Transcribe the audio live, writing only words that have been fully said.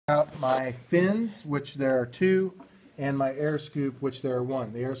Out my fins, which there are 2, and my air scoop, which there are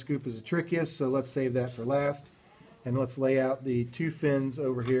 1. The air scoop is the trickiest, so let's save that for last. And let's lay out the 2 fins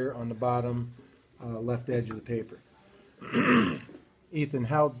over here on the bottom left edge of the paper. Ethan,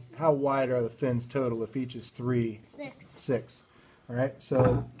 how wide are the fins total if each is 3? 6. 6. All right,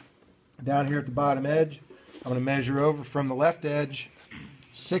 so down here at the bottom edge, I'm going to measure over from the left edge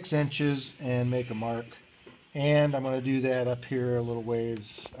 6 inches and make a mark. And I'm going to do that up here a little ways,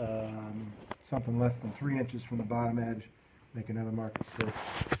 something less than 3 inches from the bottom edge, make another mark of 6.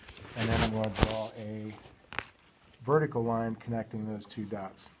 And then I'm going to draw a vertical line connecting those 2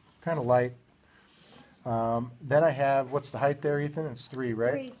 dots. Kind of light. Then I have, what's the height there, Ethan? It's 3,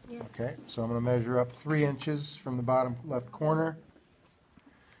 right? 3, yeah. Okay, so I'm going to measure up 3 inches from the bottom left corner.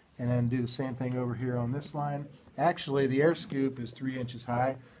 And then do the same thing over here on this line. Actually, the air scoop is 3 inches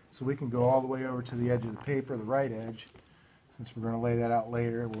high, so we can go all the way over to the edge of the paper, the right edge. Since we're going to lay that out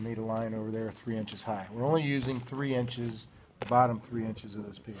later, we'll need a line over there 3 inches high. We're only using 3 inches, the bottom 3 inches of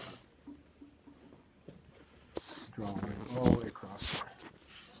this paper. Draw it all the way across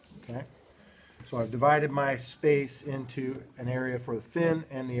there. Okay? So I've divided my space into an area for the fin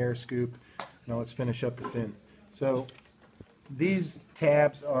and the air scoop. Now let's finish up the fin. So these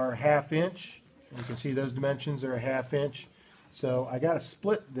tabs are 1/2 inch. You can see those dimensions are 1/2 inch. So I got to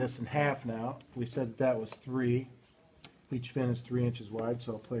split this in half now. We said that was 3. Each fin is 3 inches wide,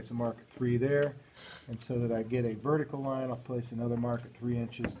 so I'll place a mark at 3 there. And so that I get a vertical line, I'll place another mark at 3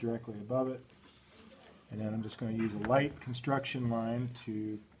 inches directly above it. And then I'm just going to use a light construction line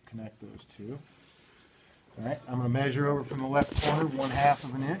to connect those 2. All right, I'm going to measure over from the left corner 1/2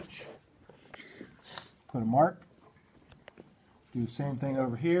 of an inch. Put a mark. Do the same thing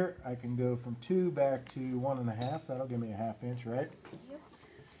over here. I can go from 2 back to 1.5. That'll give me a 1/2 inch, right? Yep.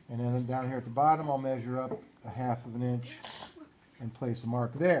 And then down here at the bottom, I'll measure up 1/2 of an inch and place a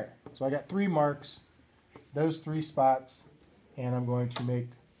mark there. So I got 3 marks, those 3 spots, and I'm going to make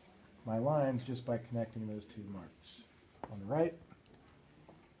my lines just by connecting those 2 marks on the right,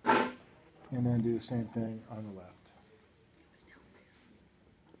 and then do the same thing on the left.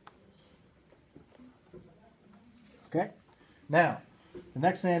 Okay? Now, the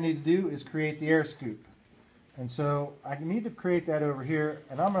next thing I need to do is create the air scoop. And so I need to create that over here,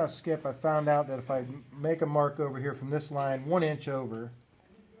 and I'm going to skip. I found out that if I make a mark over here from this line 1 inch over,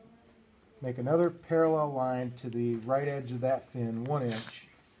 make another parallel line to the right edge of that fin 1 inch,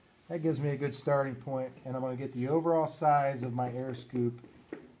 that gives me a good starting point, and I'm going to get the overall size of my air scoop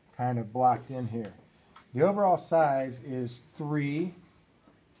kind of blocked in here. The overall size is 3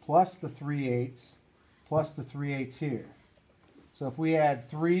 plus the 3/8 plus the 3/8 here. So if we add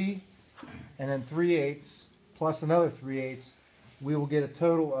 3 and then 3/8 plus another 3/8, we will get a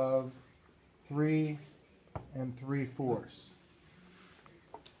total of 3 3/4.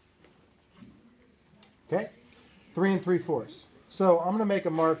 Okay? 3 3/4. So I'm going to make a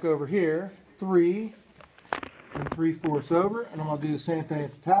mark over here, 3 3/4 over, and I'm going to do the same thing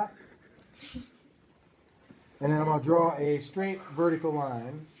at the top. And then I'm going to draw a straight vertical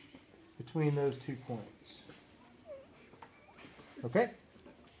line between those 2 points. Okay?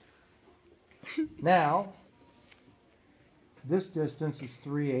 Now, this distance is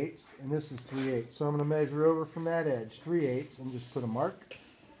 3/8, and this is 3/8. So I'm going to measure over from that edge, 3/8, and just put a mark.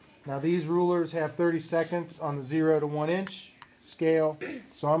 Now these rulers have 30 seconds on the 0 to 1 inch scale,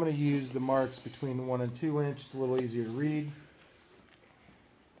 so I'm going to use the marks between the 1 and 2 inch. It's a little easier to read.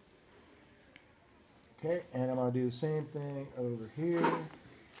 Okay, and I'm going to do the same thing over here.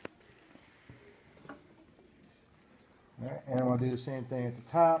 All right, and I'm going to do the same thing at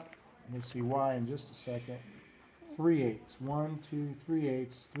the top. You'll see why in just a second. 3/8. 1, 2,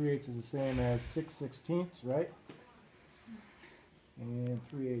 3/8. 3/8 is the same as 6/16, right? And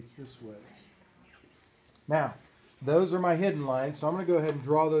 3/8 this way. Now, those are my hidden lines, so I'm going to go ahead and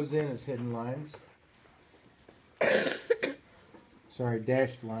draw those in as hidden lines. Sorry,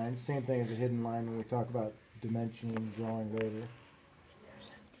 dashed lines. Same thing as a hidden line when we talk about dimensioning, drawing later.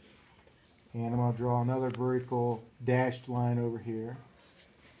 And I'm going to draw another vertical dashed line over here,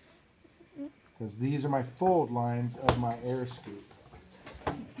 because these are my fold lines of my air scoop.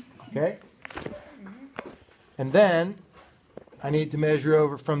 Okay? And then I need to measure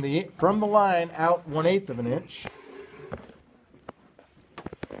over from the line out 1/8 of an inch.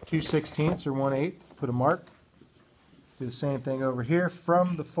 2/16 or 1/8. Put a mark. Do the same thing over here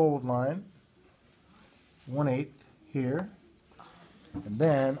from the fold line. 1/8 here. And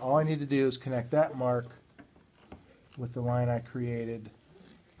then all I need to do is connect that mark with the line I created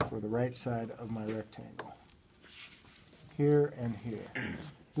for the right side of my rectangle. Here and here.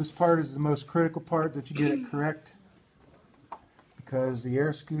 This part is the most critical part, that you get it correct, because the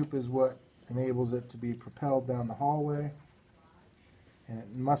air scoop is what enables it to be propelled down the hallway, and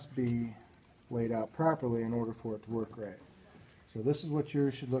it must be laid out properly in order for it to work right. So this is what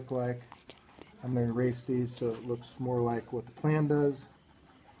yours should look like. I'm going to erase these so it looks more like what the plan does.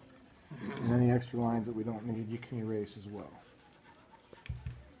 And any extra lines that we don't need, you can erase as well.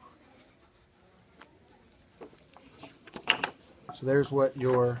 So there's what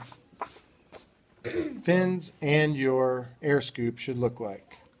your fins and your air scoop should look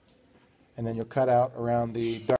like. And then you'll cut out around the